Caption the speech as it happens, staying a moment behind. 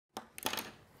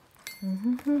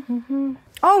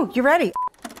Oh, you ready?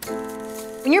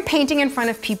 When you're painting in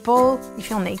front of people, you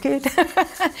feel naked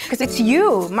because it's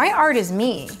you. My art is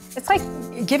me. It's like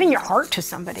giving your heart to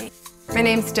somebody. My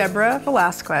name's Deborah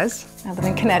Velasquez. I live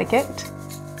in Connecticut.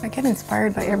 I get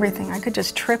inspired by everything. I could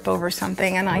just trip over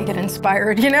something and I get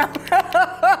inspired, you know?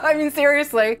 I mean,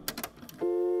 seriously.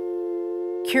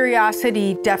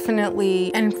 Curiosity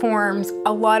definitely informs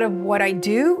a lot of what I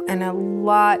do and a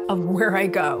lot of where I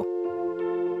go.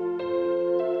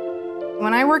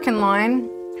 When I work in line,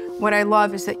 what I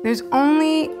love is that there's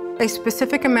only a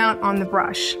specific amount on the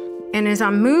brush. And as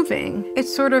I'm moving, it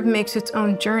sort of makes its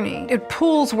own journey. It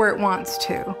pulls where it wants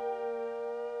to.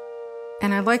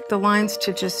 And I like the lines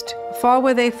to just fall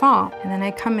where they fall. And then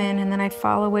I come in and then I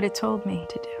follow what it told me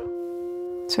to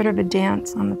do. Sort of a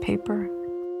dance on the paper.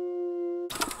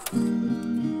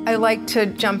 I like to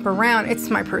jump around. It's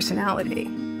my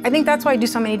personality. I think that's why I do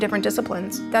so many different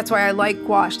disciplines. That's why I like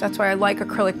gouache. That's why I like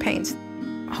acrylic paints.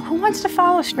 Who wants to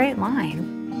follow a straight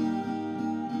line?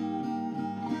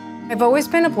 I've always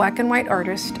been a black and white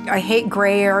artist. I hate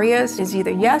gray areas. It's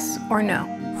either yes or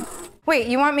no. Wait,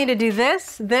 you want me to do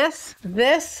this, this,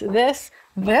 this, this,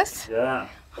 this? Yeah.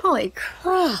 Holy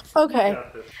crap. Okay.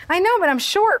 I know, but I'm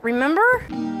short, remember?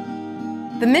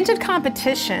 The minted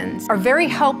competitions are very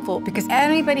helpful because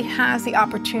anybody has the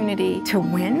opportunity to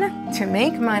win, to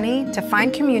make money, to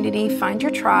find community, find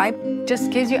your tribe. Just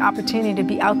gives you opportunity to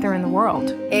be out there in the world.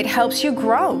 It helps you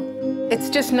grow. It's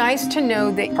just nice to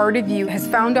know that part of you has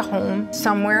found a home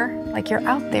somewhere, like you're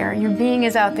out there, your being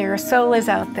is out there, your soul is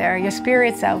out there, your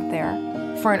spirit's out there.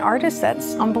 For an artist,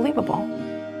 that's unbelievable.